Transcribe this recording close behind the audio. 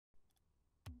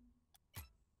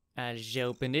And just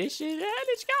open this shit and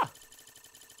let's go.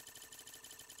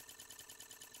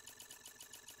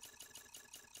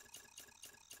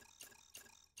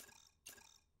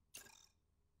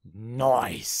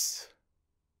 Nice.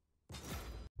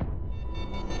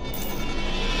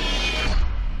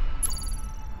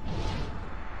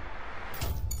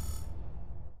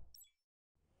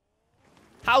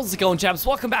 How's it going, champs?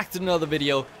 Welcome back to another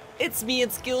video. It's me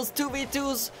and Skills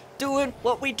 2v2s doing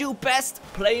what we do best,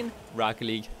 playing Rocket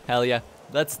League. Hell yeah,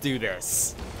 let's do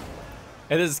this.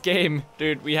 In this game,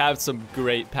 dude, we have some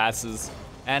great passes,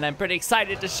 and I'm pretty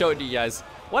excited to show it to you guys.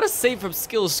 What a save from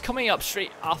Skills coming up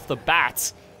straight off the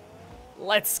bat.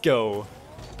 Let's go.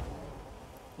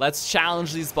 Let's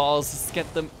challenge these balls. Let's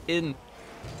get them in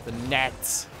the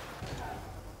net.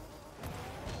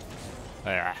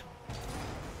 Yeah.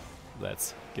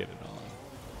 Let's get it on.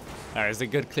 Alright, it's a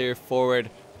good clear forward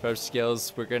from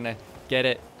Skills. We're gonna get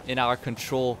it in our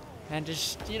control and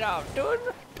just, you know, doing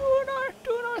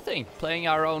our thing. Playing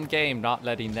our own game, not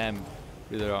letting them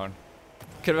do their own.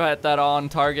 Could have had that on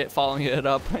target, following it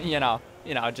up, you know,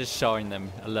 just showing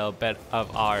them a little bit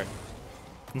of our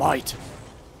might.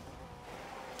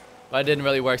 But it didn't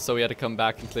really work, so we had to come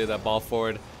back and clear that ball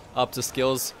forward up to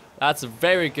Skills. That's a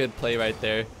very good play right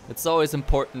there. It's always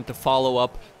important to follow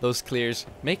up those clears.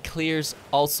 Make clears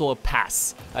also a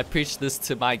pass. I preach this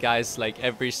to my guys like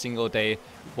every single day.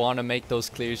 Want to make those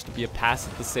clears to be a pass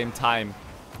at the same time.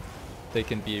 They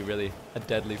can be really a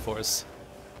deadly force.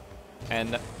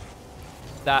 And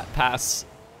that pass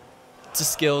to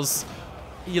Skills,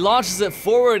 he launches it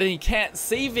forward and he can't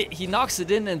save it. He knocks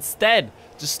it in instead.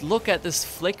 Just look at this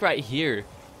flick right here.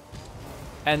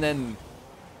 And then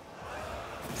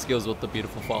Skills with the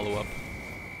beautiful follow-up.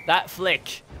 That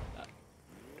flick.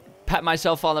 Pat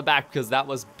myself on the back because that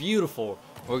was beautiful.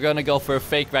 We're going to go for a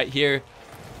fake right here.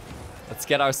 Let's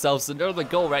get ourselves another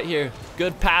goal right here.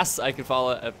 Good pass. I can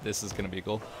follow it. This is going to be a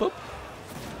goal. Boop.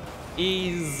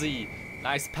 Easy.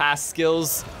 Nice pass,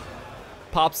 Skills.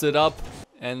 Pops it up.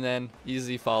 And then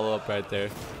easy follow-up right there.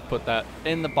 Put that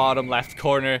in the bottom left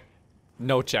corner.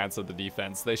 No chance of the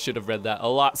defense. They should have read that a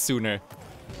lot sooner.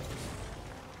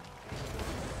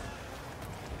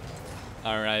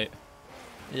 Alright.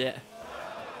 Yeah.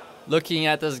 Looking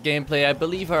at this gameplay, I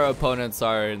believe our opponents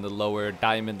are in the lower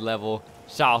diamond level.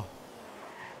 So,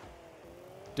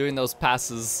 doing those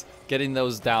passes, getting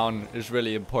those down is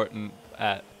really important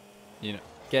at, you know,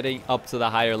 getting up to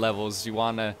the higher levels. You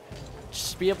want to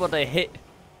just be able to hit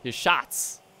your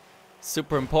shots.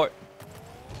 Super important.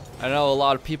 I know a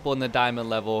lot of people in the diamond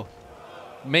level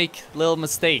make little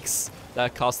mistakes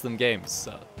that cost them games,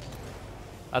 so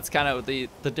that's kind of the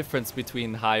difference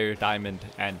between higher diamond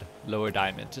and lower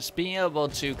diamond. Just being able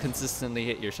to consistently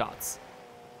hit your shots.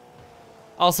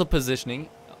 Also positioning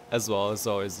as well is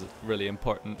always really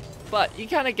important. But you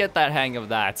kind of get that hang of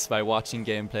that by watching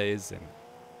gameplays and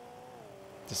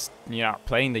just, you know,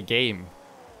 playing the game.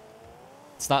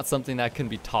 It's not something that can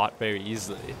be taught very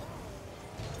easily.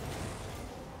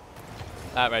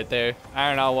 That right there. I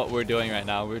don't know what we're doing right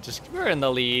now. We're in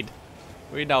the lead.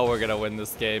 We know we're gonna win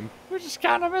this game. We're just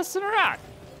kind of messing around.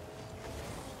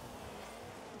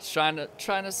 Just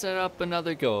trying to set up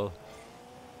another goal.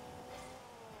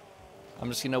 I'm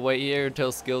just gonna wait here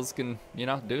until Skills can, you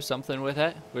know, do something with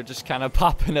it. We're just kind of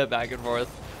popping it back and forth.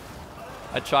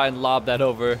 I try and lob that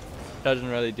over. Doesn't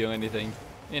really do anything.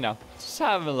 You know, just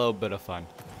having a little bit of fun.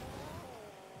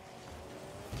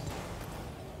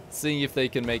 Seeing if they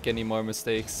can make any more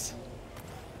mistakes.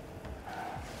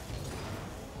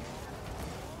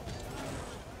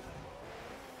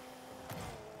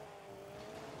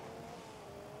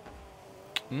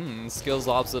 Skills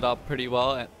lobs it up pretty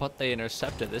well, but they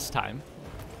intercepted this time.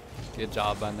 Good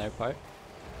job on their part.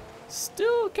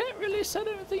 Still can't really set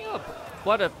anything up.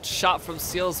 What a shot from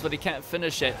Skills, but he can't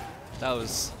finish it. That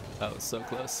was so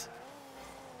close.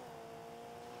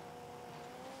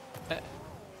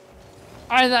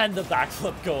 And then the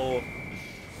backflip goal.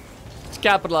 Just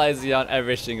capitalizing on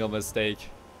every single mistake.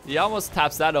 He almost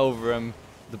taps that over him.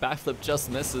 The backflip just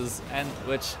misses, and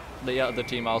which the other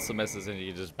team also misses, and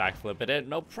you just backflip it in,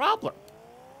 no problem.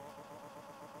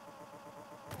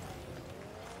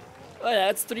 But yeah,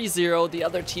 it's 3-0. The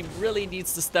other team really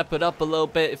needs to step it up a little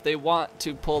bit if they want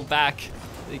to pull back.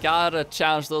 They gotta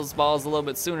challenge those balls a little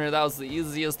bit sooner. That was the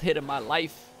easiest hit of my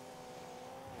life.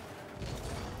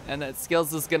 And then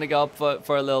Skills is gonna go up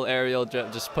for a little aerial,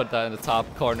 just put that in the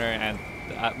top corner, and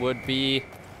that would be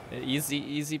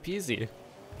easy peasy.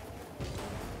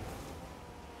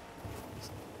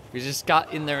 We just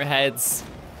got in their heads,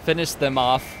 finished them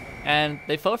off, and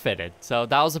they forfeited. So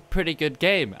that was a pretty good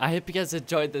game. I hope you guys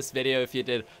enjoyed this video. If you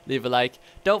did, leave a like.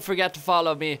 Don't forget to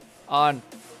follow me on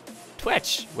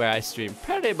Twitch, where I stream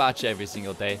pretty much every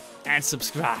single day, and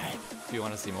subscribe if you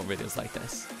want to see more videos like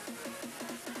this.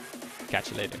 Catch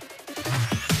you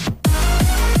later.